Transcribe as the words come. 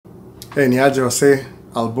Hey, ni aje wase,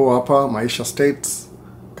 Albo hapa, Maisha States.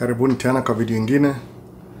 Karibuni tena kwa video ingine.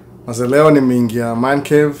 Maze leo nimeingia man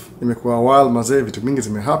cave, imekuwa while maze, vitu mingi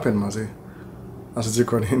zimehappen maze. Asijui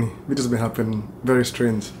kwa nini, vitu zimehappen very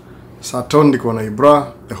strange. Saturn nilikuwa na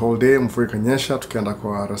Ibra the whole day, mvua ikanyesha, tukaenda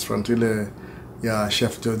kwa restaurant ile ya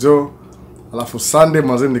Chef Jojo. Alafu Sunday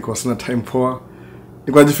maze nilikuwa sina time poa.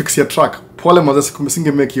 Nilikuwa najifixia track. Pole maze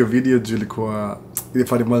singe make hiyo video juu ilikuwa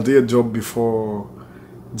ilifanya maze job before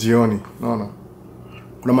jioni, naona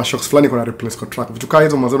kuna mashocks fulani kuna replace kwa track, vitu kama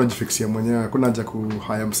hizo mazo unajifixia mwenyewe, hakuna haja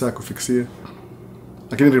kuhaya msaya kufixia,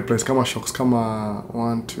 lakini replace kama shocks kama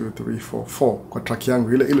 1 2 3 4 4 kwa track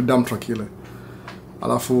yangu ile dump track ile.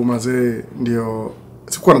 Alafu mazee ndio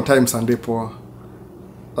sikuwa na time Sunday poa,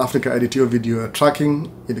 alafu nika edit hiyo video ya tracking,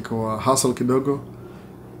 ilikuwa hustle kidogo.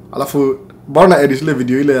 Alafu bado edit ile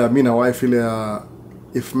video ile ya mimi na wife ile ya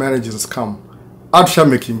if marriages come Adsha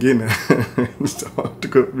making in.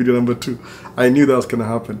 Video number 2. I knew that was gonna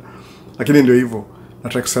happen. Lakini ndio hivyo.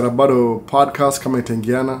 Nataka kusema bado podcast kama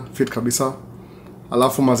itaingiana fit kabisa.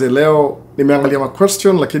 Alafu mazee leo nimeangalia ma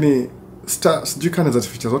question lakini sijui kana za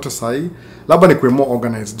features zote sahi. Labda ni kuwe more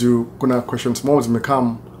organized juu kuna questions more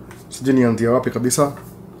zimekam. Sijui nianzie wapi kabisa.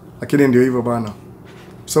 Lakini ndio hivyo bana.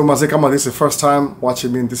 So mazee kama this is the first time watching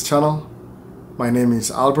me in this channel. My name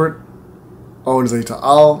is Albert. Au nizaita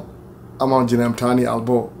Al. Ama jina mtaani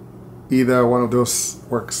Albo, either one of those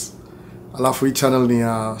works. Alafu hii channel ni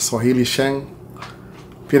ya Swahili Sheng,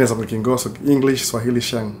 pia naweza kukingo so English Swahili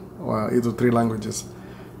Sheng or either 3 languages.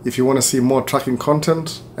 If you want to see more tracking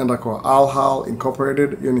content, enda kwa Alhal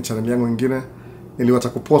Incorporated, hiyo ni channel yangu nyingine niliwacha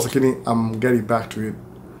kupost lakini I'm getting back to it.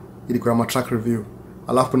 Ilikuwa ma track review.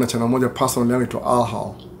 Alafu kuna channel moja personal yangu inaitwa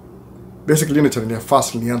Alhal. Basically ni channel ya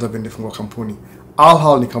fast nilianza vile nilifungua kampuni.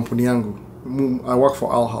 Alhal ni kampuni yangu. I work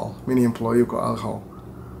for Alhal. Mimi ni employee kwa Alhal.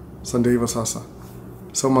 So ndio hivyo sasa.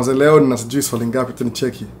 So maze leo ninasijui swali ngapi tu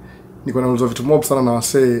nicheki. Niko naulizwa vitu mob sana na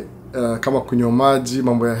wasee kama kunywa maji,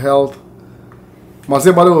 mambo ya health.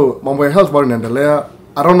 Maze bado mambo ya health bado inaendelea.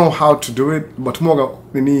 I don't know how to do it, but moga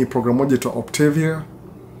nini program moja to Optavia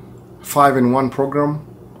 5-in-1 program.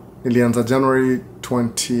 Nilianza January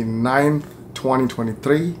 29th,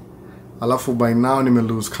 2023. Alafu by now nime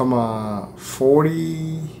lose kama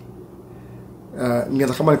 40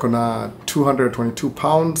 nianza kama niko na 222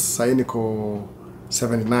 pounds, sasa niko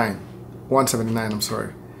 179 I'm sorry.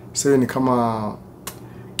 So ni kama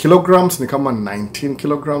kilograms ni kama 19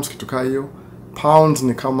 kilograms kitu kama hiyo. Pounds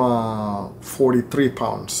ni kama 43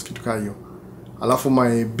 pounds kitu kama hiyo. Alafu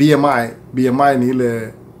my BMI ni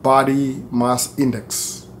ile body mass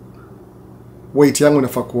index. Weight yangu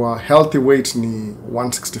inafaa kuwa healthy weight ni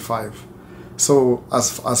 165. So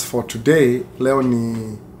as for today, leo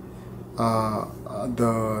ni the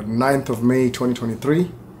 9th of May 2023.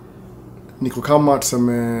 Niko kama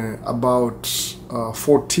tuseme about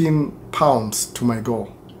 14 pounds to my goal.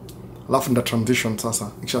 Alafu nda transition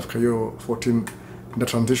sasa. Nikishafika hiyo 14 nda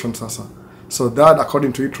transition sasa. So that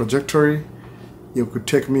according to your trajectory, it could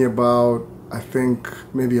take me about I think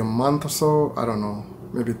maybe a month or so. I don't know.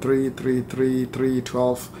 Maybe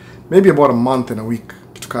 12. Maybe about a month and a week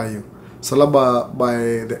kituka hiyo. So labda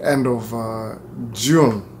by the end of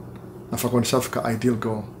June nafaa nishafika ideal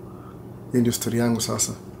goal. Hiyo ndio story yangu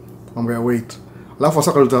sasa. Mambo ya weight. Alafu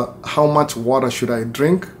sasa kalita how much water should I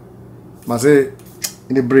drink? Maze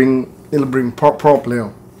it'll bring prop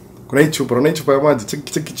leo. Kuna hii chupa ya maji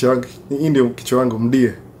cheki kichwa yangu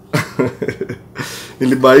mdie.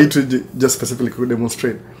 Nilibuy it just specifically to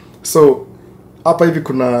demonstrate. So hapa hivi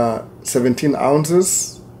kuna 17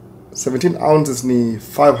 ounces. 17 ounces ni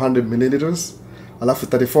 500 milliliters. Alafu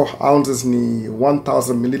 34 ounces ni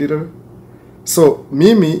 1000 milliliter. So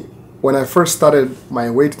mimi when I first started my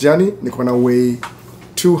weight journey niko na weigh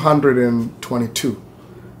 222.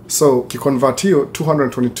 So kiconvert hiyo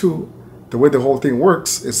 222, the way the whole thing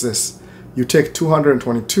works is this: you take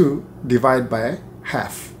 222 divide by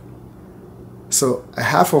half. So a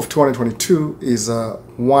half of 222 is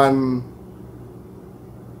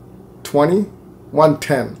 120,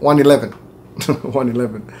 110, 111.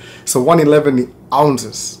 111. So 111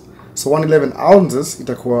 ounces. So 111 ounces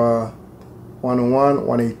itakuwa 101,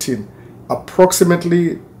 118.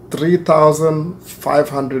 Approximately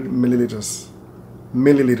 3,500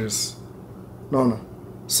 milliliters. No.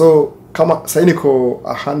 So kama sasa niko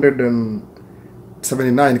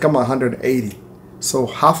 179 kama 180. So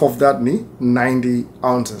half of that ni 90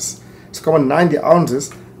 ounces. So kama 90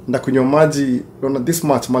 ounces ndakunywa maji unaona this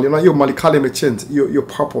much mali unaona hiyo mali kale imechange hiyo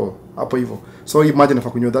purple hapo hivyo. So imagine if I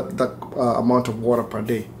kunywa that amount of water per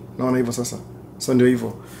day. Naona hivyo sasa. So ndio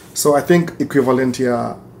hivyo. So I think equivalent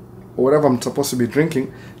ya whatever I'm supposed to be drinking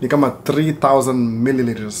ni kama 3,000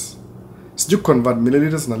 milliliters Siju convert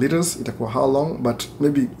milliliters na liters, itakuwa how long, but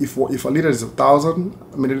maybe if a liter is 1,000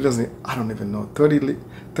 milliliters, I don't even know,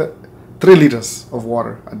 3 liters of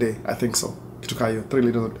water a day, I think so. Kituka hiyo, 3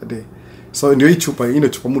 liters a day. So ndio hii chupa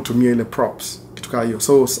mutumia ile props, kituka hiyo.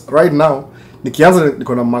 So right now, nikianza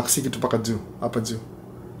niko na maxi kitu paka juu, hapa juu.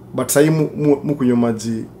 But sasa hii kunywa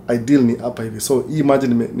maji ideal ni hapa hivi. So hii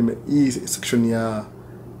maji hii section ya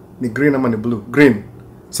ni green ama ni blue? Green.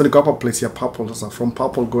 So niko hapa place ya purple sasa, from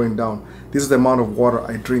purple going down. This is the amount of water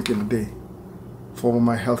I drink in a day for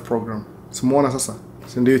my health program. Simuona sasa,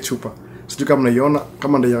 si ndio chupa. Sijui kama mnaiona,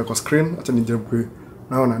 kama ndio kwa screen, acha nijaribu.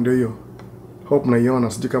 Naona ndio hiyo. Hope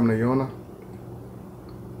mnaiona, sijui kama mnaiona.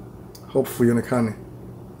 Hope ionekane.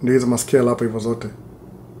 Ndio hizo scale hapa hivyo zote.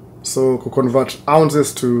 So convert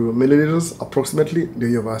ounces to milliliters approximately ndio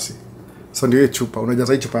hiyo basi. So ndio hiyo chupa,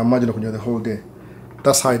 unajaza hii chupa ya maji na kunywa the whole day.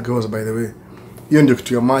 That's how it goes, by the way. Hiyo ndio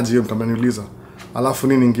kitu ya maji hiyo mtamaniuliza. Alafu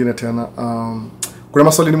nini nyingine tena? Kuna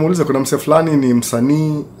maswali nimeuliza, kuna mse fulani ni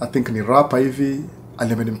msanii, I think ni rapper hivi,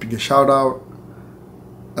 alinipiga shout out.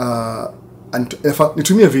 And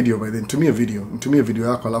nitumie video by then, nitumie video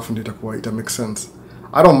yako alafu ndio ita make sense.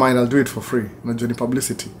 I don't mind, I'll do it for free. Najua ni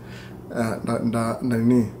publicity.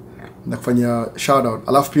 Na kufanya shout out.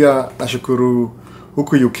 Alafu pia nashukuru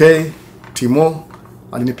huku UK Timo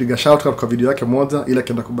alinipiga shout out kwa video yake moja ile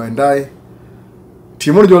akienda kubaindai.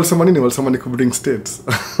 Timo ndio alisema nini? Walisema ni kubring states.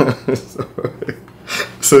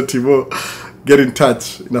 So Timo, get in touch.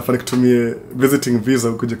 Inafaa kutumie visiting visa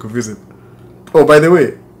ukuje kuvisit. Oh, by the way,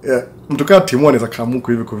 mtu kama Timo anaweza kama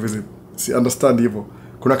huko hivi kuvisit. Si understand hivyo.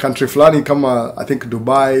 Kuna country fulani kama I think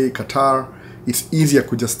Dubai, Qatar, it's easier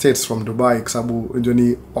kuja states from Dubai kwa sababu unajua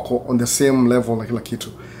ni wako on the same level na kila kitu.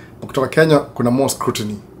 Kutoka Kenya kuna more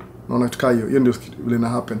scrutiny. Naona tukaa hiyo ndio vile ina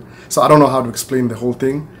happen. So I don't know how to explain the whole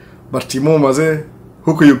thing, but Timo mazee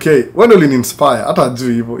huko UK, when will inspire? Hata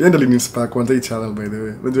ajui hivyo. Yeye ndio inspire kwanza hii channel, by the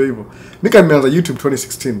way. Unajua hivyo. Mimi nimeanza YouTube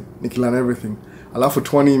 2016, nikilearn everything. Alafu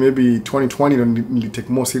 2020 nili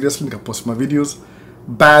take more seriously, nikapost my videos.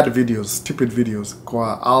 Bad videos, stupid videos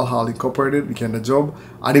kwa Al Incorporated, nikaenda job.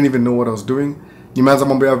 I didn't even know what I was doing. Nimeanza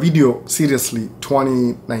mambo ya video seriously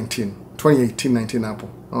 2018, 19 hapo.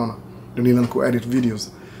 Unaona? Ndio nilianza ku edit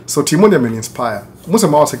videos. So Timo ndiye ameniinspire. Musa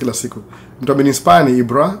mawasa kila siku. Mtu ameniinspire ni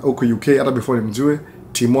Ibra huko UK, hata before nimjue.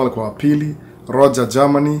 Timo alikuwa wa pili, Roger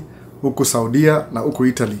Germany, huko Saudia na huko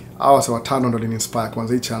Italy. Hawa sawa watano ndio waliniinspire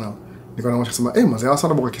kwanza hii channel. Nikaona mtu akisema, mazee hawa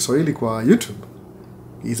sana kwa Kiswahili kwa YouTube.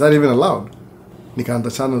 Is that even allowed?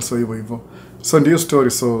 Nikaanza channel so hivyo. So ndio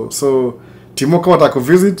story. So Timo kama ataka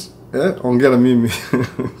visit, ongea na mimi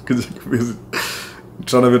kuja visit.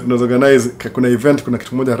 Tunaweza organize, kuna event, kuna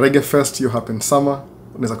kitu moja Reggae Fest, you happen summer.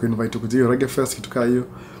 Unaweza kuinvite kuja Reggae Fest kitu kama hiyo.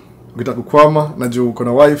 Ukitaka kukwama na juu uko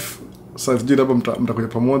na wife, sasa sijui labda mtakuja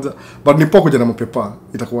pamoja, but nipo kuja na mapepa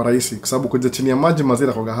itakuwa rahisi kwa sababu kuja chini ya maji mazee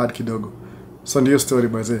itakuwa hard kidogo. So ndio story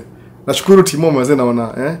mazee. Nashukuru Timo mazee,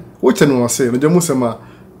 naona wote ni wasee. Unajua msema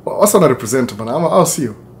wasa na represent bana ama au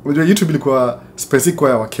sio? Unajua YouTube ilikuwa specific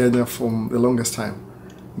kwa wa Kenya from the longest time.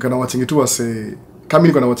 Ngana watching tu wase kama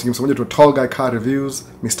niko na watching mmoja tu Tall Guy Car Reviews,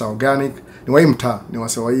 Mr Organic, ni wa mtaa, ni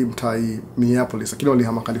wase wa mtaa hii Minneapolis, lakini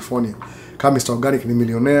walihama California. Kama Mr Organic ni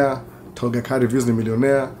millionaire, Tall Guy Car Reviews ni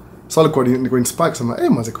millionaire. So alikuwa niko inspired sama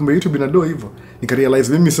maze kumbe YouTube inado hivyo. Nika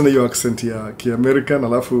realize mimi sina hiyo accent ya Ki-American,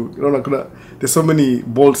 alafu unaona kuna there's so many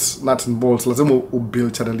bolts, nuts and bolts, lazima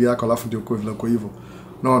ubuild channel yako alafu ndio uko vile uko hivyo.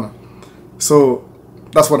 Unaona? So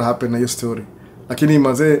that's what happened na hiyo story. Lakini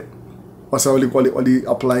mazee wasa wali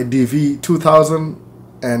apply DV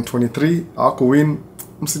 2023 ako win,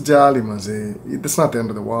 msijali mazee. It's not the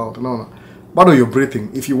end of the world, unaona? Bado you're breathing.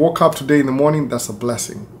 If you woke up today in the morning, that's a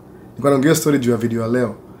blessing. Niko naongea story juu ya video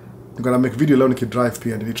leo. Niko na make video leo nikidrive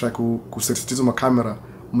pia, nilitry kusetiza ma camera.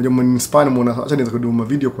 Mmoja mninspire muona acha niweza kuduma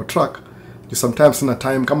video kwa track. You sometimes sina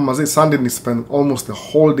time kama mazee Sunday ni spend almost the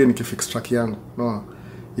whole day nikifix track yangu. No.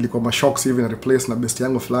 Ilikuwa ma shocks hivi na replace na best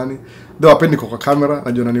yangu fulani. Though apendi kwa camera,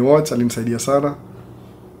 najua ni watch alinisaidia sana.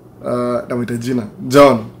 Na mwita jina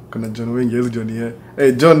John. Kuna John wengi hizo John yeye.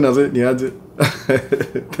 Hey John naze ni aje?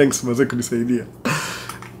 Thanks mazee kunisaidia.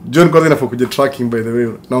 John kwanza inafaa kuja tracking, by the way.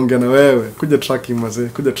 Naongea na wewe, kuja tracking mazee,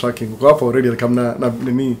 kuja tracking. Uko hapa already kama na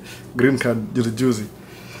nini green card juzi.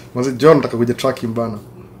 Mazee John nataka kuja tracking bana.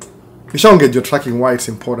 Nishaongea juu tracking why it's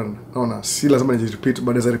important. Naona si lazima ni repeat,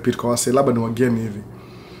 but as I repeat kwa wase labda ni wageni hivi.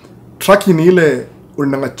 Tracking ni ile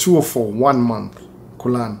unangachuo for 1 month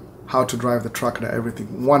kulearn how to drive the truck and everything.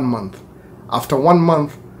 1 month. After 1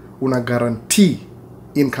 month una guarantee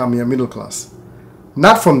income ya middle class.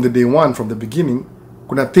 Not from the day one, from the beginning.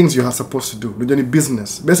 Kuna things you are supposed to do. Unajua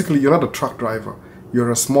business. Basically, you're not a truck driver.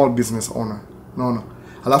 You're a small business owner. No.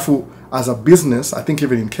 Alafu, as a business, I think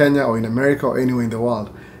even in Kenya or in America or anywhere in the world,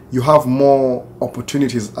 you have more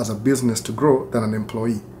opportunities as a business to grow than an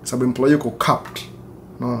employee. So an employee go capped.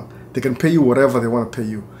 No, they can pay you whatever they want to pay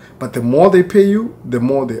you. But the more they pay you, the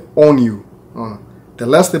more they own you. No. The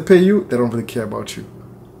less they pay you, they don't really care about you.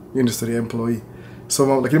 You understand, the employee.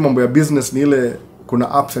 So lakini mambo ya business ni ile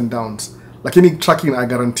kuna ups and downs. Lakini tracking, I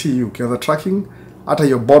guarantee you, ukianza tracking, hata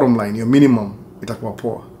your bottom line, your minimum, itakuwa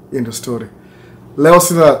poa. In the story. Leo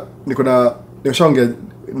sina nimeshaongea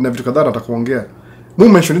na vitu kadhaa natakuongea.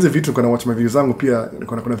 Mention hizi vitu kuna watch my videos zangu pia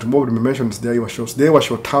kuna vitu mbona nimemention sijai wa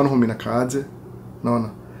show town home inakaaje. Naona.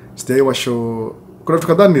 Sijai wa show kuna vitu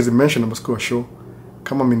kadhaa nimemention na msiko show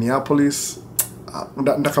kama Minneapolis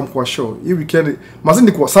ndaka mkua show. Hii weekend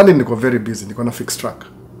mazindi kwa Sunday niko very busy, niko na fix track.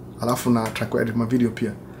 Alafu na track edit my video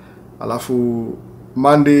pia. Alafu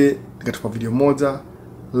Monday nikatupa video moja.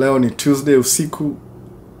 Leo ni Tuesday usiku.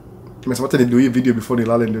 Nimesema hata ndio hii video before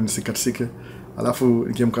nilale ndio nisikatisike. Alafu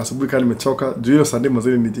nikiamka asubuhi kama nimechoka, juu hiyo Sunday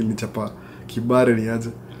mazee nilichapa kibare ni aje.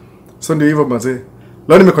 So ndio hivyo mazee.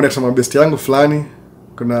 Leo nimeconnect na best yangu fulani.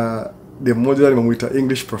 Kuna dem mmoja nimemuita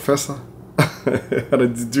English professor.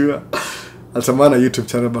 Anajijua. Alisamana YouTube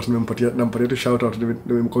channel but nampatia tu shout out.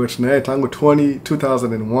 Nimeconnect na yeye tangu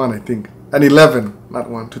 2001 I think. And 11, not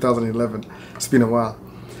 2011. It's been a while.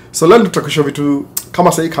 So leo tutakushow vitu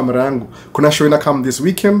kama sasa hii kamera yangu. Kuna show ina come this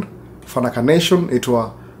weekend for Nation,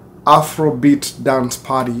 itwa Afrobeat Dance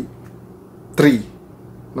Party 3.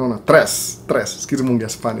 No, tres. Excuse me,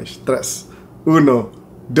 Spanish. Tres. Uno,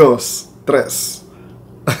 dos, tres.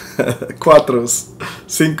 Cuatro,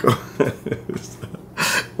 cinco.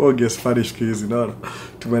 Oge Spanish kizi, no.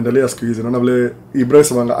 Tumeendelea siku hizi. Naona vile Ibrahim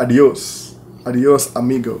semanga adios. Adios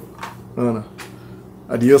amigo. No.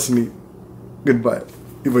 Adios ni goodbye.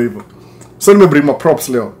 Hivyo. So nimebring my props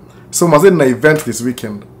leo. So mazeni na event this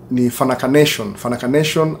weekend ni Nation.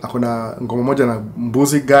 Nation akona ngoma moja na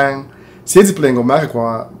Mbuzi Gang. Siwezi play ngoma yake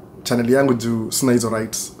kwa channel yangu juu sina hizo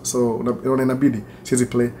rights. So unaona inabidi siwezi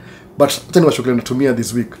play. But acha niwashukuru natumia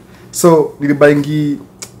this week. So nilibaingi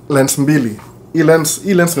lens mbili. Hii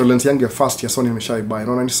lens ni lens yangu ya first ya Sony nimeshaibuy.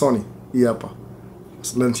 Unaona ni Sony hii hapa.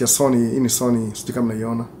 Lens ya Sony, hii ni Sony, sijui kama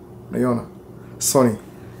naiona. Sony.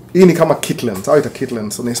 Hii ni kama kit lens, au ita kit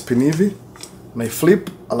lens. So na spin hivi, na flip,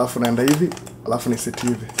 alafu naenda hivi, alafu ni set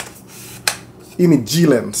hivi. Hii ni G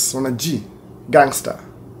lens, unaona G, gangster,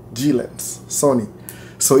 G lens, Sony.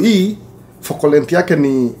 So hii focal length yake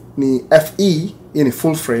ni FE, hii ni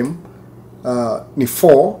full frame, ni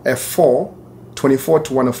 4 f4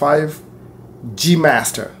 24-105 G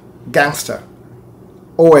master, gangster.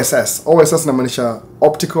 OSS inamaanisha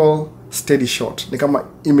optical steady shot. Ni kama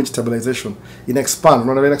image stabilization. Ina expand.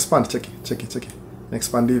 Unaona ina expand. Check. Ina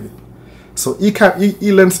expand hivi. So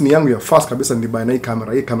hii lens ni yangu ya first kabisa nilibuy na hii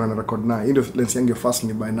camera. Hii camera na record na. Hii ndio lens yangu ya first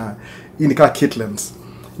nilibuy na. Hii ni kama kit lens.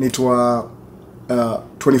 Inaitwa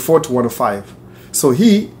 24-105. So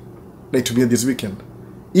hii naitumia this weekend.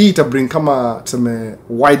 Hii ita bring kama tuseme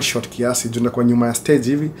wide shot kiasi juu kwa nyuma ya stage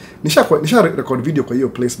hivi. Nisha record video kwa hiyo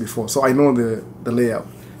place before. So I know the layout.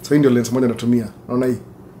 So hii ndio lens moja natumia. Unaona hii?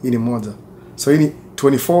 Hii ni moja. So hii ni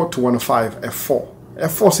 24-105 f4.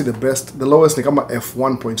 F4 si the best. The lowest ni kama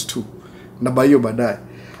f1.2. Na buy hiyo baadaye.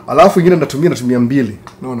 Alafu ingine natumia mbili.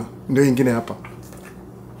 Unaona? Ndio ingine hapa.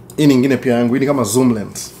 Hii nyingine pia yangu. Hii ni kama zoom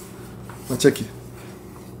lens. Na cheki.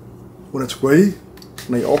 Unachukua hii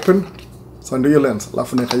na i open. So ndio hiyo lens.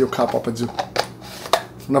 Alafu naweka hiyo cap hapa juu.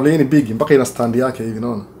 Na vile ni big mpaka ina stand yake hivi,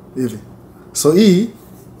 unaona? Hivi. So hii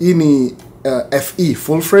ni FE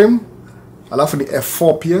full frame. Alafu ni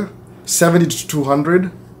f4 pia 70-200.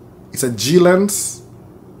 It's a G lens.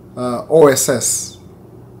 OSS.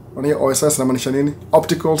 Unaona OSS inamaanisha nini?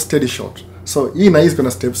 Optical steady shot. So hii na hizi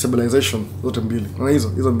kuna stabilization zote mbili. Unaona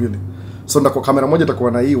hizo mbili. So ndako kamera moja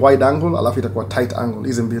itakuwa na hii wide angle, alafu itakuwa tight angle.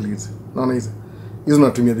 Hizi mbili hizi. Unaona hizi. Hizo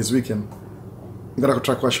natumia this weekend. Ningara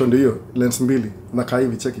kutrack kwa show ndio hiyo lens mbili. Na kaa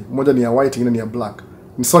hivi cheki. Moja ni ya white, nyingine ni ya black.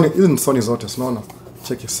 Ni Sony, hizi ni Sony zote, unaona?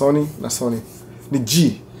 Cheki Sony na Sony. Ni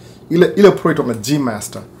G. Ile Pro itoka G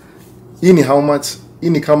Master. Hii ni how much? Hii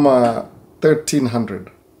ni kama 1300.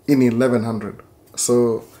 Hii ni 1100.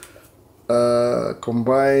 So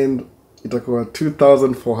combined itakuwa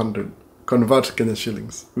 2400. Convert Kenya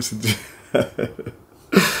shillings. Usiji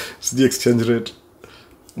exchange rate.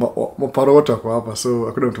 Maparo wote wako hapa, so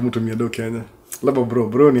hakuna mtu mtumia do Kenya. Labda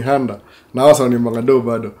bro ni handa. Na hasa ni mangado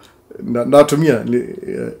bado. Natumia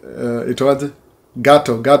itoaje?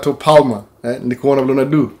 Gato Palma. Nikuona vile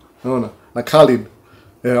unadu. Unaona? Na Khalid.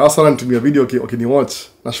 Hasa natumia video ukini-watch.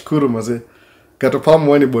 Nashukuru mazee. Gato Palma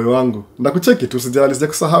wewe ni boy wangu. Ndakucheki tu sija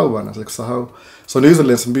kusahau bana, sikusahau. So ndio hizo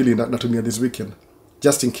lens mbili natumia this weekend.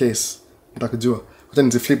 Just in case. Nitakujua. Acha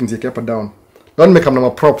niziflip niziweke hapa down. Leo nimekamna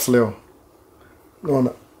props leo. Unaona?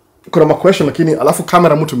 Kuna ma question lakini alafu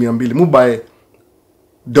kamera mtu 200. Mu buy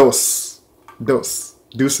doses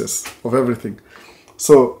of everything.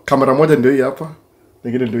 So kamera moja ndio hii hapa,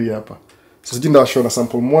 nyingine ndio hii hapa. So sijui ndawashona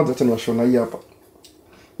sample moja, acha niwashona hii hapa.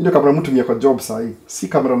 Ndio kamera mtu mia kwa job saa hii. Si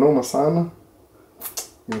kamera noma sana.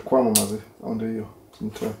 Nimekwama maze. Au ndio hiyo.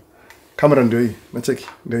 Kamera ndio hii. Nacheki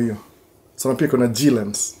ndio hiyo. So pia kuna G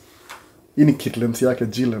lens. Hii ni kit lens yake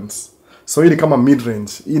G lens. So hii ni kama mid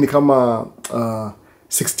range. Hii ni kama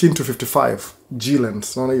 16 to 55 G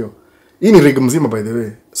lens. Unaona hiyo? Hii ni rig mzima by the way.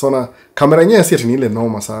 So na kamera yenyewe si ati ni ile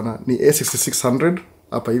noma sana. Ni A6600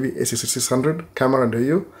 hapa hivi, A6600 kamera ndio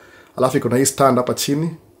hiyo. Alafu kuna hii stand hapa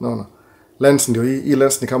chini, unaona. Lens ndio hii. Hii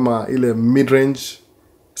lens ni kama ile mid range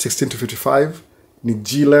 16 to 55 ni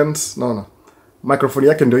G lens, unaona. Microphone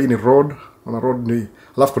yake ndio hii ni Rode, unaona Rode ndio hii.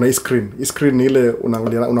 Alafu kuna hii screen. Hii screen ni ile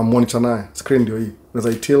unaangalia una monitor naye. Screen ndio hii.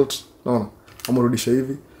 Unaweza tilt, unaona. Amrudisha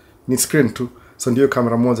hivi. Ni screen tu. So ndio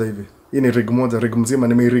kamera moja hivi. Hii ni rig moja, rig mzima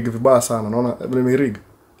nimeirig vibaya sana. Unaona nimeirig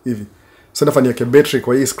hivi. So nafanya yake battery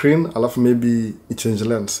kwa hii screen, alafu maybe I change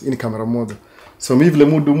lens. Hii ni kamera moja. So mimi vile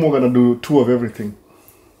mudu moga na do two of everything.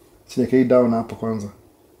 Chini hii down hapo kwanza.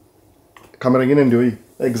 Kamera nyingine ndio hii.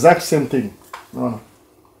 Exact same thing. Unaona?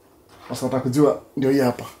 Sasa nataka kujua ndio hii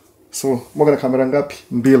hapa. So moga na kamera ngapi?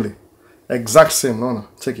 2. Exact same, unaona?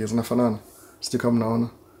 Check zinafanana. Sijui kama mnaona.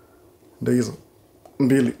 Ndio hizo.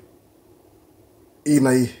 2. Hii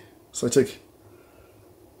na hii. So check.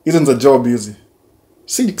 Hizo ni za job hizi.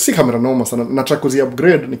 Si kamera noma sana. Nataka kuzi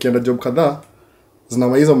upgrade nikienda job kadhaa.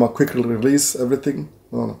 Zina hizo ma quick release everything.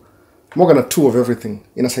 Unaona? Moga na two of everything.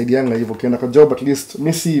 Inasaidianga hivyo kienda kwa job at least.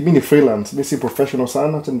 Mimi ni freelance, mimi si professional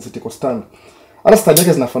sana, acha nisitiko stand. Hata stand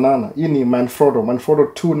yake zinafanana. Hii ni Manfrotto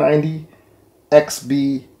 290 XB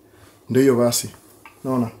ndio hiyo basi.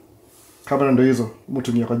 Unaona? Kamera ndio hizo,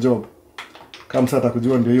 mtu ni kwa job. Kama sasa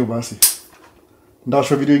atakujua ndio hiyo basi.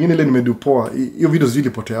 Ndasho video nyingine ile nimedu poa. Hiyo video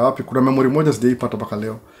zilipotea wapi? Kuna memory moja sijaipata mpaka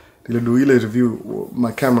leo. Nilidu ile review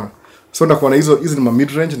my camera. So ndakuwa na hizi ni ma mid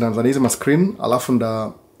range na hizi ma screen, alafu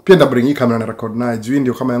pia bring hii camera na record naye juu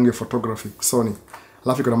ndio kama yangu ya photography Sony.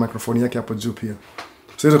 Alafu kuna microphone yake hapo juu pia.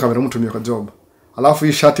 So hizo kamera mtu mia kwa job. Alafu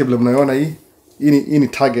hii shati vile mnaona hii ni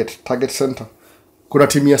target center. Kuna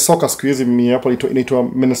timu ya soka siku hizi mimi hapo inaitwa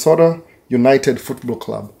Minnesota United Football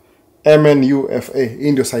Club. MNUFA.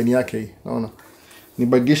 Hii ndio sign yake hii. Unaona? Ni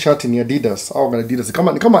baggy shirt ni Adidas au Adidas. Ni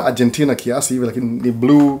kama Argentina kiasi hivi lakini ni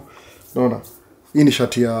blue. Unaona? Hii ni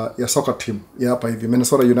shati ya soccer team ya hapa hivi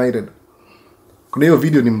Minnesota United. Kuna hiyo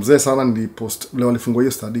video ni mzee sana nilipost leo walifungua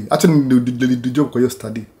hiyo study. Acha nilijob kwa hiyo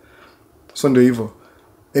study. So ndio hivyo.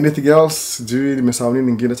 Anything else? Juu nimesahau nini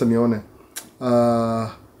nyingine acha nione.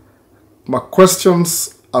 My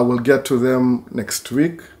questions I will get to them next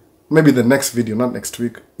week. Maybe the next video, not next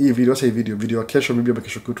week. Hii video acha hii video kesho maybe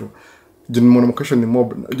kesho kutwa. Juu nimeona question ni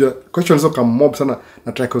mob. Questions zoka mob sana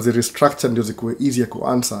na try kuzi restructure ndio zikuwe easy ku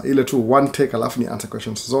answer. Ile tu one take alafu ni answer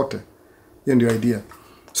questions zote. Hiyo ndio idea.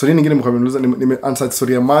 So nini nyingine mkamiluza nime answer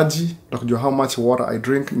story ya maji, na kujua how much water I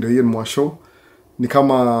drink ndio hiyo ni show. Ni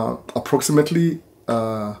kama approximately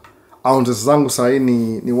ounces zangu saa hii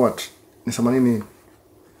ni what? Nisema nini?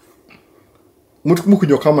 Mtu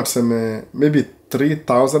kujua kama tuseme maybe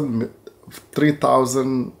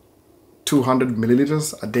 3200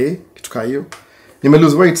 milliliters a day kitu kama hiyo. Nime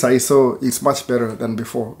lose weight saa hii, so it's much better than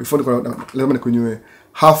before. Before lazima nikunywe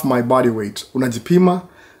half my body weight. Unajipima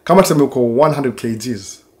kama tuseme uko 100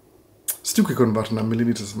 kgs. Sijui kuconvert na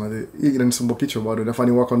milliliters madhe. Hii inanisumbua kichwa bado.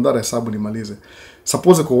 Nafanya work on that hesabu nimalize.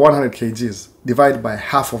 Suppose uko 100 kgs, divide by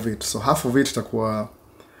half of it. So half of it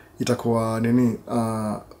itakuwa nini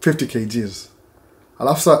 50 kgs.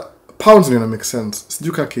 Alafu sa pounds ni na make sense.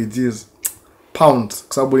 Sijui ka kgs pounds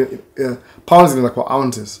kwa sababu pounds ni kwa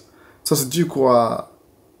ounces. So sijui kwa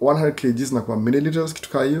 100 kgs na kwa milliliters kitu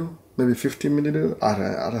kama hiyo, maybe 50 milliliters.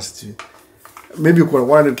 Ara sijui. Maybe kwa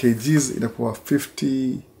 100 kgs inakuwa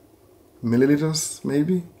 50 milliliters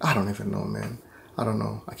maybe. I don't even know, man. I don't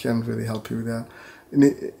know. I can't really help you with that.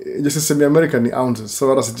 Just semi American ni ounces, so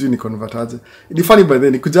hata sijui ni convert aje. Ni funny by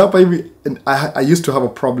then nikuja hapa hivi I used to have a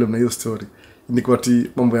problem na hiyo story. Niko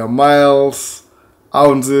ati mambo ya miles,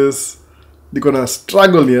 ounces, niko na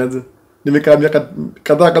struggle ni aje. Nimekaa miaka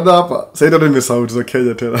kadhaa hapa. Sasa ndio nimesahau za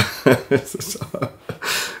Kenya tena.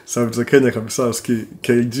 Sauti za Kenya kabisa uski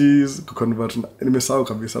kgs kuconvert nimesahau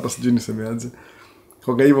kabisa hata sijui niseme aje.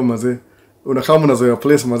 Kwa hivyo mazee unakama unazoea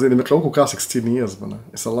place mazee nimekaa huko ka 16 years bana.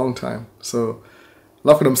 It's a long time. So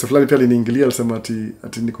alafu kuna msafiri pia aliniingilia alisema ati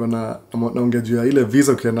niko naongea juu ya ile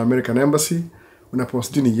visa ukienda American Embassy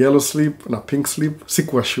unapost ni yellow slip na pink slip,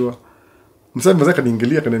 sikuwa sure. Msafiri mazee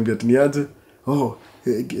kaniingilia kaniambia ati ni aje oh,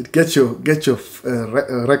 get your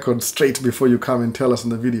record straight before you come and tell us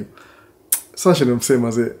in the video. Sasa ni msema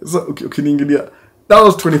mzee. So ukiniingilia, that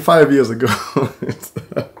was 25 years ago.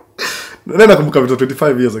 Nenda kumbuka vitu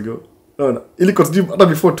 25 years ago. Naona ilikuwa sijui hata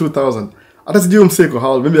before 2000. Hata sijui mseko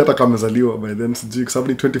how, maybe hata kama amezaliwa by then sijui kwa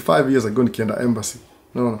sababu ni 25 years ago nikienda embassy.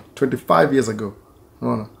 Naona 25 years ago.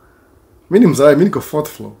 Naona mimi ni mzee, mimi niko 4th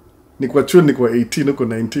floor. Niko chuo niko 18 niko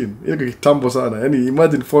 19. Ile kitambo sana. Yani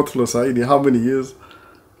imagine 4th floor sasa ni how many years?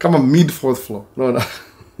 Kama mid 4th floor. Naona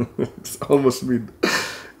it's almost mid.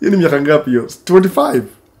 Yini miaka ngapi hiyo? 25.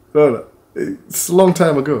 Naona it's a long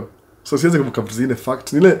time ago. So siwezi kumbuka zile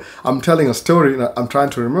facts. Nile I'm telling a story and I'm trying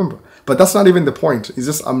to remember. But that's not even the point. It's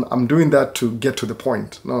just I'm doing that to get to the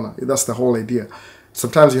point. No. That's the whole idea.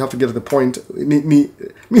 Sometimes you have to get to the point.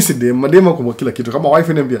 Mi si dem, mademo kwa kila kitu. Kama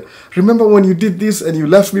wife inambia, remember when you did this and you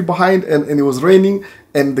left me behind and it was raining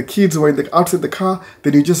and the kids were outside the car,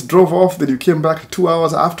 then you just drove off, then you came back 2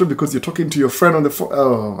 hours after because you're talking to your friend on the phone.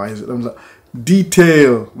 Oh, I'm like,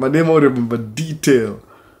 detail. Mademo remember detail.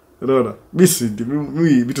 Unaona?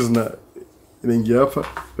 Mimi vitu inaingia hapa,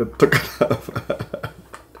 natoka hapa.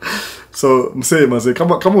 So, msee,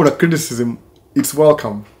 kama una criticism, it's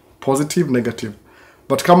welcome. Positive, negative.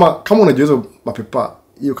 But kama unajua hizo mapepa,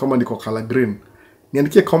 hiyo kama niko color green,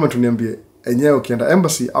 niandikie comment uniambie enyewe ukienda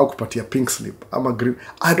embassy au kupatia pink slip ama green.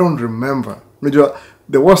 I don't remember. Unajua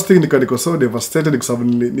the worst thing niko so devastated kwa sababu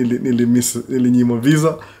nilinyimwa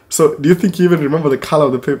visa. So, do you think you even remember the color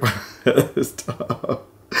of the paper?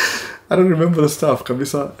 I don't remember the stuff,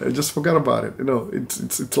 kabisa. I just forgot about it. You know,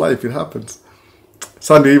 it's life, it happens.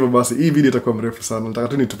 Sunday hivyo basi, hii video itakuwa mrefu sana. Nataka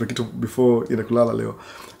tu nitupe kitu before ina kulala leo.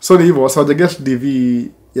 So ni hivyo, so get DV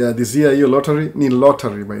ya this year hiyo lottery, ni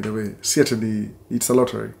lottery by the way. Si ati ni it's a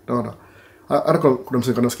lottery. Naona. Hata kuna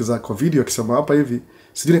msanii kanasikiza kwa video akisema hapa hivi,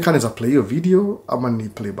 sijui kama za play hiyo video ama ni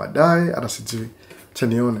play baadaye, hata sijui. Acha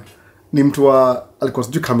nione. Ni mtu alikuwa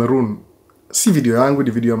sijui Cameroon. Si video yangu,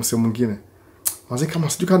 ni video ya msanii mwingine. Mazi kama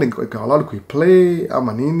sijui kama ni allowed kuiplay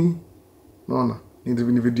ama nini. Naona.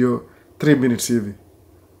 Ni video 3 minutes hivi.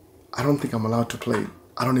 I don't think I'm allowed to play.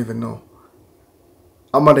 I don't even know.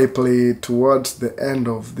 Am I play towards the end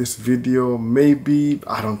of this video? Maybe.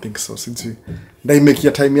 I don't think so. Since they make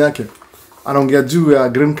your time yake. Anaongea juu ya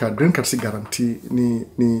green card. Green card si guarantee.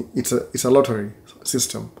 It's a lottery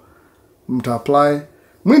system. Mta apply.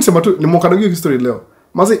 Mimi sema tu ni mokadogio history leo.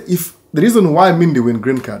 Maze if the reason why mimi win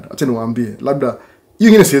green card, acha niwaambie. Labda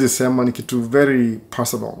hiyo ngine siwezi sema ni kitu very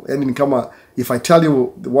personal. Yani ni kama if I tell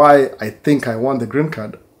you why I think I won the green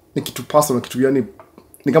card, ni kitu personal, kitu yani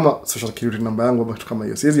ni kama social security number yangu ama kitu kama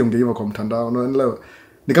hiyo. Siwezi ongea hivyo kwa mtandao. Unaelewa?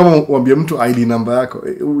 Ni kama uambie mtu ID number yako.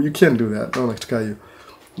 You can't do that. No, kitu kama hiyo.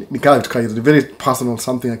 Ni kama kitu kama hiyo. Very personal,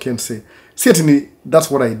 something I can't say. See it,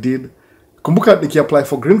 that's what I did. Kumbuka apply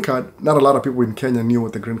for green card, not a lot of people in Kenya knew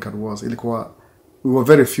what the green card was. Ilikuwa we were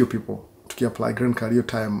very few people to apply green card hiyo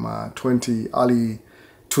time 20 early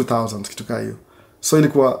 2000s kitu kama hiyo. So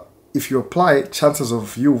ilikuwa if you apply, chances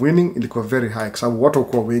of you winning ilikuwa very high kwa sababu watu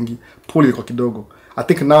wako wengi, pool ilikuwa kidogo. I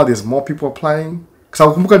think now there's more people applying. Kwa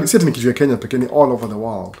sababu kumbuka si ni kitu ya Kenya pekee, ni all over the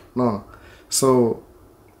world. No. So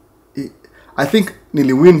I think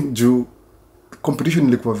niliwin juu competition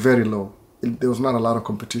ilikuwa very low. There was not a lot of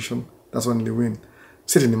competition. That's when niliwin.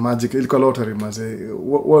 Si ni magic, ilikuwa lottery maze.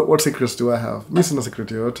 What secrets do I have? Mimi sina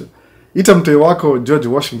secret yote. Ita mtoi wako George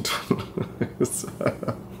Washington.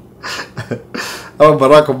 Ama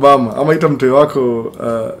Barack Obama, ama ita mtoi wako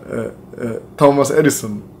Thomas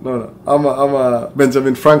Edison, no. Ama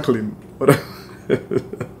Benjamin Franklin.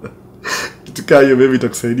 Kituka hiyo maybe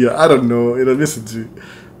itakusaidia. I don't know, ina message.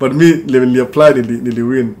 But me nili apply nili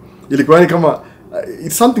win. Ilikuwa ni kama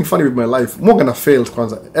it's something funny with my life. More gonna fail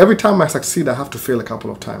kwanza. Every time I succeed, I have to fail a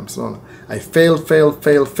couple of times. No. I fail,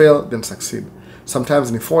 then succeed.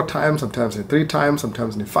 Sometimes in 4 times, sometimes in 3 times,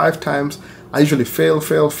 sometimes in 5 times. I usually fail,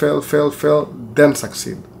 then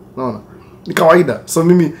succeed. No. Ni kawaida. So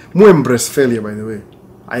mimi embrace failure by the way.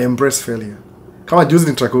 I embrace failure. Kama juzi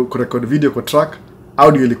nitaka kurecord video kwa track,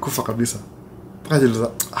 audio ilikufa kabisa. Pakajiuliza,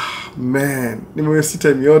 man, nimewaste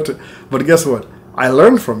time yote. But guess what? I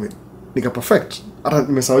learned from it. Nika perfect. Hata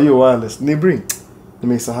nimesahau hiyo wireless.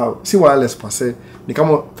 Nimesahau. Si wireless per se. Ni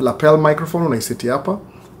kama lapel microphone unaiseti hapa,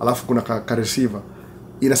 alafu kuna ka receiver.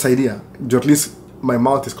 Inasaidia. At least my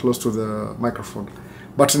mouth is close to the microphone.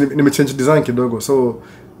 But nimechange design kidogo. So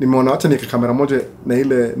nimeona acha nika kamera moja na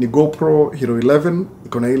ile ni GoPro Hero 11,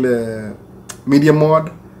 iko na ile medium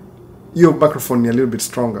mode. Hiyo microphone ni a little bit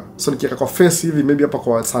stronger. So nikiweka kwa face hivi, maybe hapa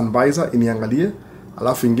kwa sun visor iniangalie,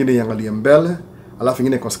 alafu ingine iangalie mbele, alafu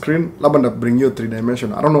ingine kwa screen, labda na bring you 3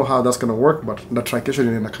 dimension. I don't know how that's gonna work, but the try kesho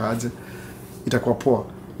inakaaje. Itakuwa poa.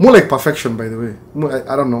 More like perfection, by the way.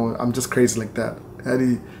 I don't know, I'm just crazy like that.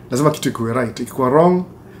 Yani lazima kitu ikuwe right. Ikikuwa wrong,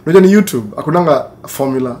 unajua ni YouTube, hakunanga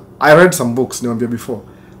formula. I read some books niwaambia before.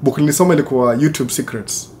 Book nilisoma ilikuwa YouTube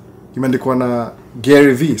Secrets. Imeandikwa na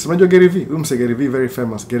Gary V. So unajua Gary V? Huyu Gary V, very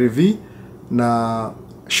famous. Gary V na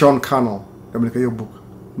Sean Cannell. Yameandika hiyo book.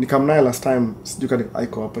 Nikamnaye last time, sijui kama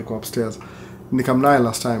iko upstairs. Nikamnaye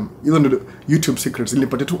last time. Hizo ndio YouTube Secrets.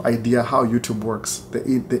 Nilipata tu idea how YouTube works.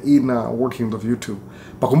 The inner workings of YouTube.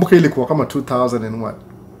 Pakumbuka ilikuwa kama 2000 and what?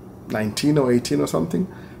 19 or 18 or something.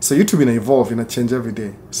 So YouTube evolve, change every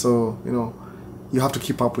day. So, you have to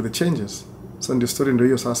keep up with the changes. So ndio story ndio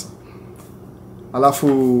hiyo sasa.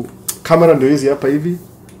 Alafu camera ndio hizi hapa hivi.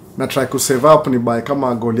 Na try ku save up ni buy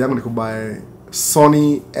kama goal yangu ni kubuy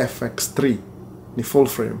Sony FX3 ni full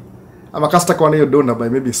frame. Ama kasta kwa hiyo donda buy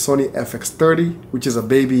maybe Sony FX30 which is a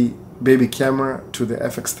baby camera to the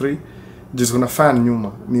FX3. Just gonna fan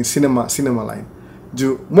nyuma ni cinema line.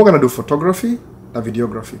 Juu mwaga na do photography na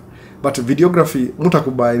videography. But videography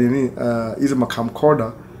mutakubuy nini hizi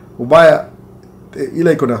camcorder ubaya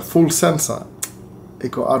ile iko na full sensor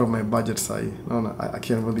iko out of my budget sahi. No, I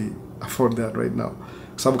can't really afford that right now.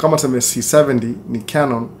 Sababu kama tuseme C70 ni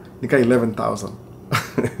Canon nika 11,000.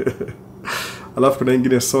 Alafu kuna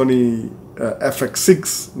ingine Sony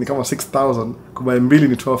FX6 ni kama 6,000, kubuy mbili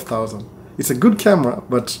ni 12,000. It's a good camera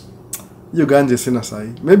but hiyo ganje sina sahi.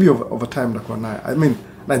 Maybe over time ndakuwa naye. I mean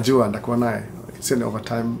najua ndakuwa naye. It's over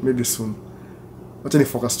time, maybe soon. Wacha ni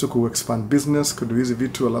focus tu ku expand business, kudu hizi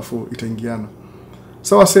vitu alafu itaingiana.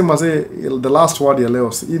 So wasema mazee, the last word ya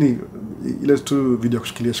leo, hii ile tu video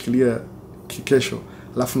kushikilia kesho,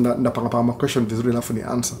 alafu ndapanga question vizuri alafu ni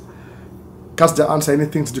answer. Kasta answer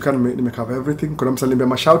anything, siju kana nimecover everything. Kuna msali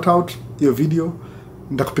niambia shout out hiyo video,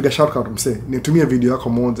 nitakupiga shout out msee. Nitumie video yako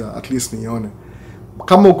moja at least nione.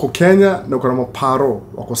 Kama uko Kenya na uko na maparo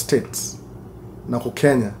wako states na uko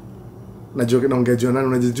Kenya najua naongea nani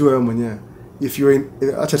unajijua wewe mwenyewe. If you're in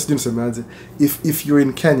acha sijui nisemaje, if you're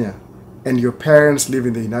in Kenya and your parents live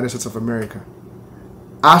in the United States of America,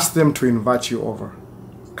 ask them to invite you over.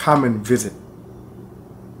 Come and visit.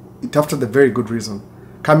 It after the very good reason.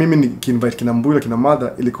 Kama mimi nikiinvite kina Mbuyu kina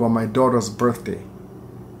mother ilikuwa my daughter's birthday.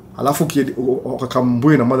 Alafu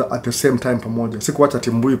ukakambuyu na mother at the same time pamoja. Sikuacha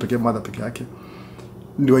ati Mbuyu pekee mother pekee yake.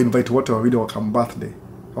 Ndio invite wote wawili wakam birthday.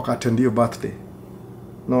 Wakaattend hiyo birthday.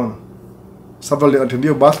 No. Sababu attend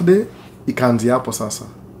hiyo birthday ikaanzia hapo sasa.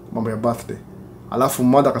 Mambo ya birthday. Alafu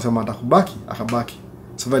mother akasema atakubaki, akabaki.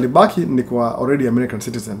 So alibaki nilikuwa already American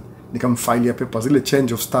citizen. Nikamfile ya papers ile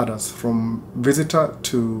change of status from visitor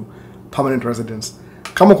to permanent residence.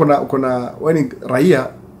 Kama kuna when raia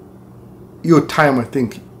your time I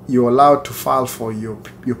think you're allowed to file for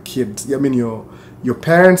your kids. I mean your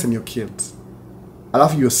parents and your kids.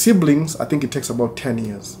 Alafu your siblings I think it takes about 10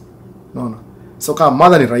 years. No. So kama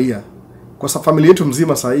mother ni raia, kwa sababu familia yetu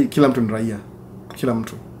mzima saa hii kila mtu ni raia. Kila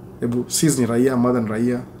mtu. Hebu sis ni raia, mother ni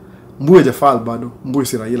raia. Mbuyu hajafile bado. Mbuyu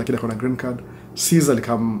si raia lakini akona green card. Sis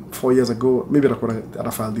alikam 4 years ago, maybe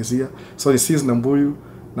atafile this year. So ni sis na Mbuyu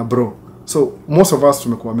na bro. So most of us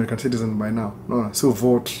tumekuwa American citizen by now. No, so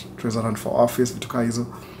vote, tunaweza run for office, vitu kama hizo.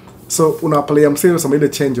 So unaapply mseo sama ile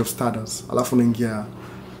change of status. Alafu unaingia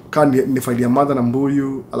kani ni file ya mother na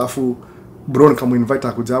Mbuyu, alafu bro nikamuinvite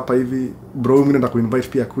akuja hapa hivi, bro mimi nataka kuinvite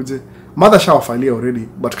pia akuje. Mother shawafile already,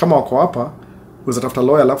 but kama wako hapa uzatafuta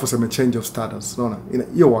lawyer alafu useme change of status. Unaona?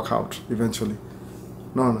 Hiyo work out eventually.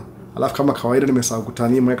 Unaona? Alafu kama kawaida nimesahau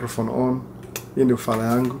kutani microphone on. Hii ndio fala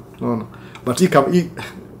yangu. Unaona? But hii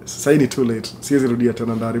sasa ni too late. Siwezi rudia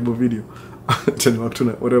tena ndaribu video. Tena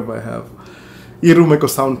tuna whatever I have. Hii room iko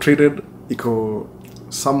sound treated, iko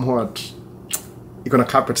somewhat iko na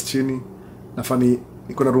carpet chini. Nafani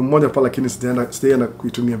iko na room moja pale lakini sijaenda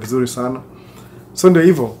kuitumia vizuri sana. So ndio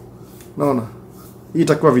hivyo. Naona. Hii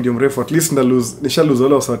itakuwa video mrefu, at least nisha lose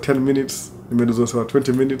all of 10 minutes, nimelose also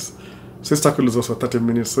 20 minutes. So sitaki lose also 30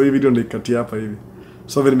 minutes. So hii video ndio ikatia hapa hivi.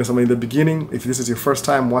 So vile nimesema in the beginning, if this is your first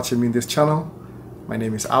time watching me in this channel, my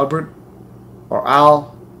name is Albert or Al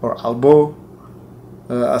or Albo,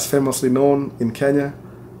 as famously known in Kenya.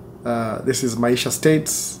 This is Maisha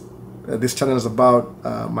States. This channel is about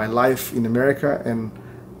my life in America, and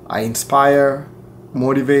I inspire,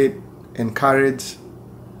 motivate, encourage.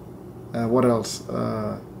 What else?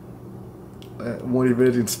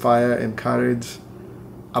 Motivate, inspire, encourage,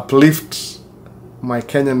 uplift my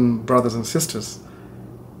Kenyan brothers and sisters,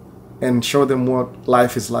 and show them what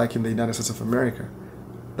life is like in the United States of America.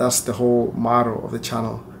 That's the whole motto of the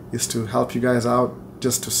channel, is to help you guys out,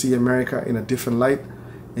 just to see America in a different light,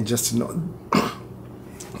 and just to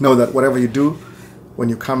know that whatever you do, when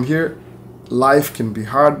you come here, life can be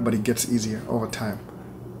hard, but it gets easier over time.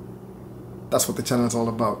 That's what the channel is all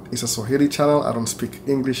about. It's a Swahili channel. I don't speak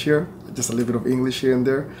English here, just a little bit of English here and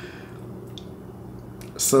there.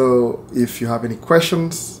 So if you have any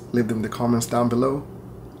questions, leave them in the comments down below.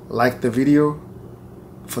 Like the video.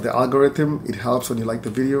 For the algorithm, it helps when you like the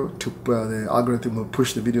video. The algorithm will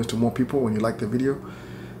push the videos to more people when you like the video.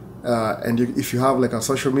 And if you have like a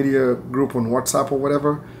social media group on WhatsApp or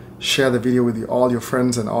whatever, share the video with all your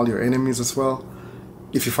friends and all your enemies as well.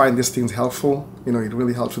 If you find these things helpful, you know, it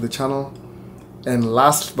really helps with the channel. And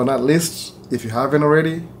last but not least, if you haven't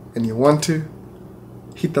already and you want to,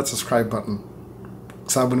 hit that subscribe button.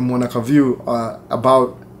 Sababu nimeona kwa view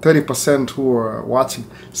about 30% who are watching,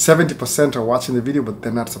 70% are watching the video but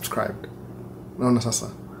they're not subscribed. Naona sasa.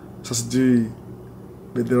 Sasa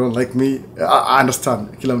but they don't like me. I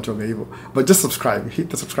understand. Kila mtu anga hivyo. But just subscribe. Hit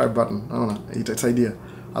the subscribe button. Naona it's idea.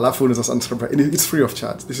 Alafu unaweza unsubscribe. It's free of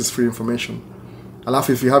charge. This is free information.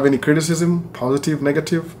 Alafu if you have any criticism, positive,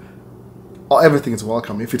 negative, everything is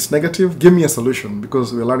welcome. If it's negative, give me a solution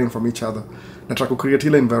because we're learning from each other. Nataka to create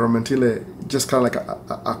ile environment, just kind of like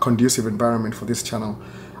a conducive environment for this channel.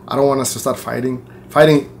 I don't want us to start fighting.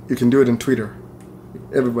 Fighting, you can do it in Twitter.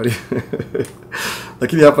 Everybody.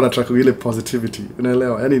 Lakini hapa nataka ile positivity.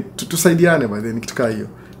 Unaelewa? Yani tusaidiane by then kitu hiyo.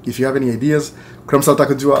 If you have any ideas, kuna mtu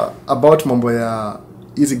anataka kujua about mambo ya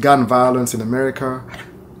easy gun violence in America.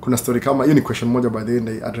 Kuna story kama hiyo ni question moja by the end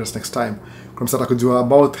I address next time. Kuna mtu anataka kujua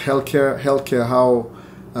about healthcare how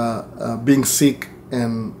being sick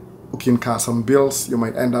and ukincur some bills you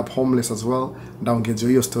might end up homeless as well. Ndaongezea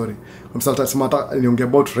hiyo story. Kuna mtu anataka niongee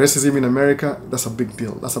about racism in America. That's a big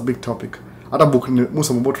deal. That's a big topic. Other book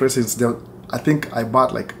most about racism, I think I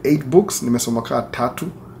bought like 8 books. Nimesoma kaa 3.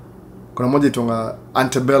 Kuna moja itonga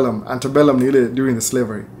Antebellum. Antebellum ni ile during the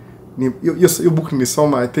slavery. Your book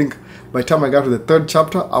nilisoma, I think by the time I got to the 3rd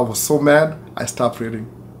chapter, I was so mad, I stopped reading.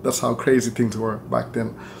 That's how crazy things were back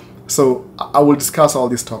then. So I will discuss all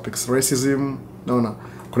these topics. Racism,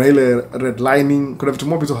 kuna ile redlining, kuna vitu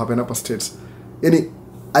mob happen hapa States.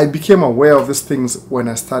 I became aware of these things when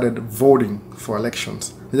I started voting for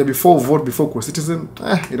elections. Before a citizen,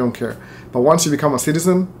 you don't care. But once you become a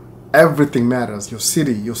citizen, everything matters. Your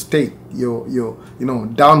city, your state, your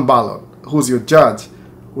down ballot, who's your judge.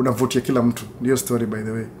 Unavotia kila mtu. Ndio story by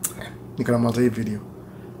the way. Nikanamaliza hii video.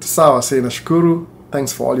 Sawa, say nashukuru.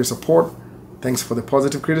 Thanks for all your support. Thanks for the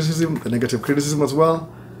positive criticism, the negative criticism as well.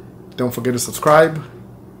 Don't forget to subscribe.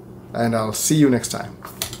 And I'll see you next time.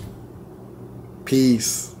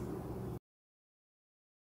 Peace.